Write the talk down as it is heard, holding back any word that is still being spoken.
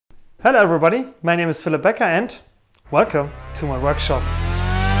Hello everybody, my name is PhilipBecker and welcome to my workshop.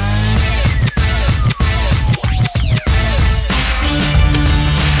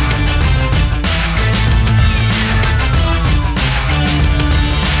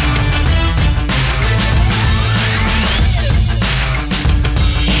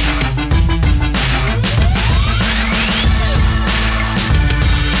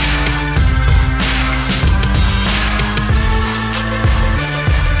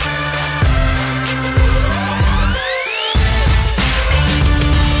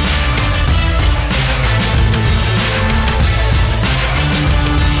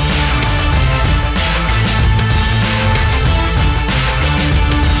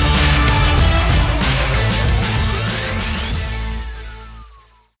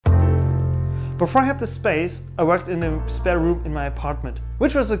 Before I had this space, I worked in a spare room in my apartment,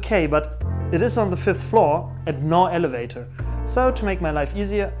 which was okay, but it is on the 5th floor and no elevator. So to make my life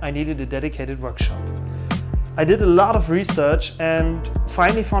easier, I needed a dedicated workshop. I did a lot of research and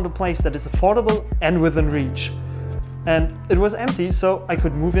finally found a place that is affordable and within reach. And it was empty, so I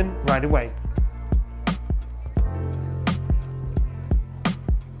could move in right away.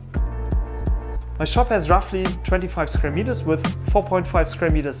 My shop has roughly 25 square meters with 4.5 square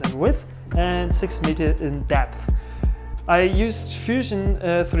meters in width and 6 meters in depth. I used Fusion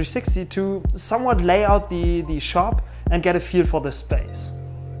 360 to somewhat lay out the shop and get a feel for the space.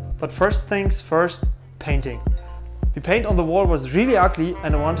 But first things first, painting. The paint on the wall was really ugly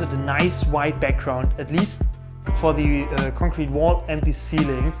and I wanted a nice white background, at least for the concrete wall and the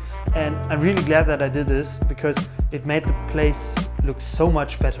ceiling. And I'm really glad that I did this because it made the place look so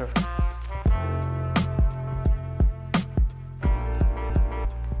much better.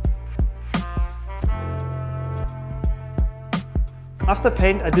 After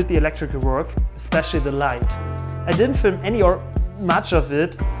paint, I did the electrical work, especially the light. I didn't film any or much of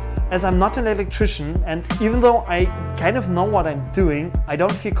it as I'm not an electrician, and even though I kind of know what I'm doing, I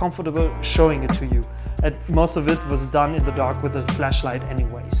don't feel comfortable showing it to you. And most of it was done in the dark with a flashlight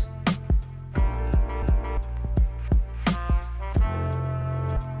anyways.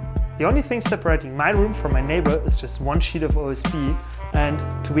 The only thing separating my room from my neighbor is just one sheet of OSB, and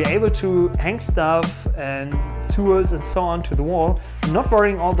to be able to hang stuff and tools and so on to the wall, not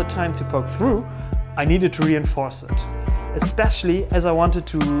worrying all the time to poke through, I needed to reinforce it. Especially as I wanted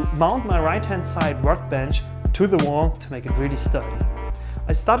to mount my right-hand side workbench to the wall to make it really sturdy.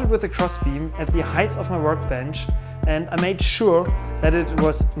 I started with a crossbeam at the heights of my workbench and I made sure that it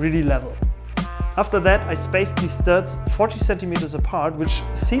was really level. After that, I spaced these studs 40 centimeters apart, which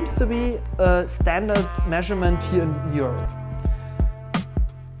seems to be a standard measurement here in Europe.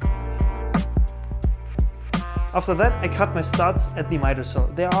 After that, I cut my studs at the miter saw.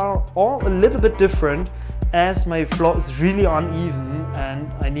 They are all a little bit different as my floor is really uneven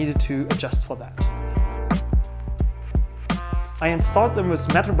and I needed to adjust for that. I installed them with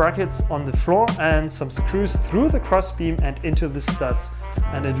metal brackets on the floor and some screws through the crossbeam and into the studs,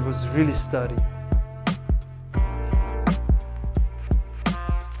 and it was really sturdy.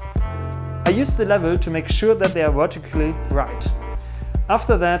 I used the level to make sure that they are vertically right.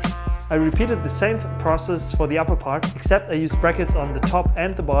 After that, I repeated the same process for the upper part, except I used brackets on the top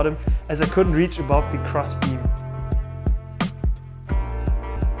and the bottom as I couldn't reach above the cross beam.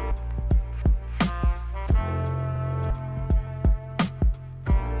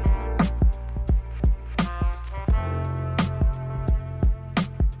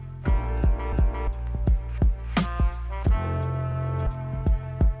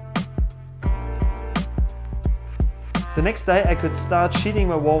 The next day I could start sheeting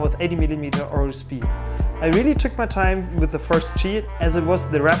my wall with 80mm OSB. I really took my time with the first sheet as it was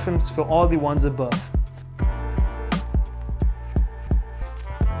the reference for all the ones above.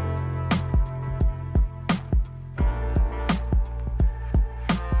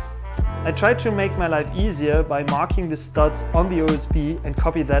 I tried to make my life easier by marking the studs on the OSB and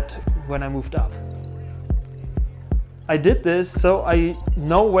copy that when I moved up. I did this so I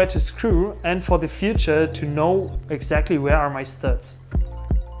know where to screw and for the future to know exactly where are my studs.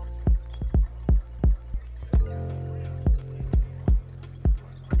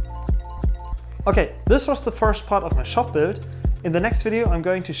 Okay, this was the first part of my shop build. In the next video I'm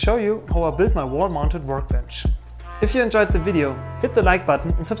going to show you how I built my wall-mounted workbench. If you enjoyed the video, hit the like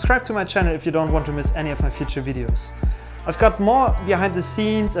button and subscribe to my channel if you don't want to miss any of my future videos. I've got more behind the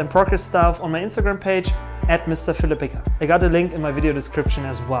scenes and progress stuff on my Instagram page at MrPhilipBecker. I got a link in my video description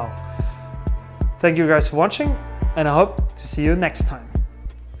as well. Thank you guys for watching and I hope to see you next time.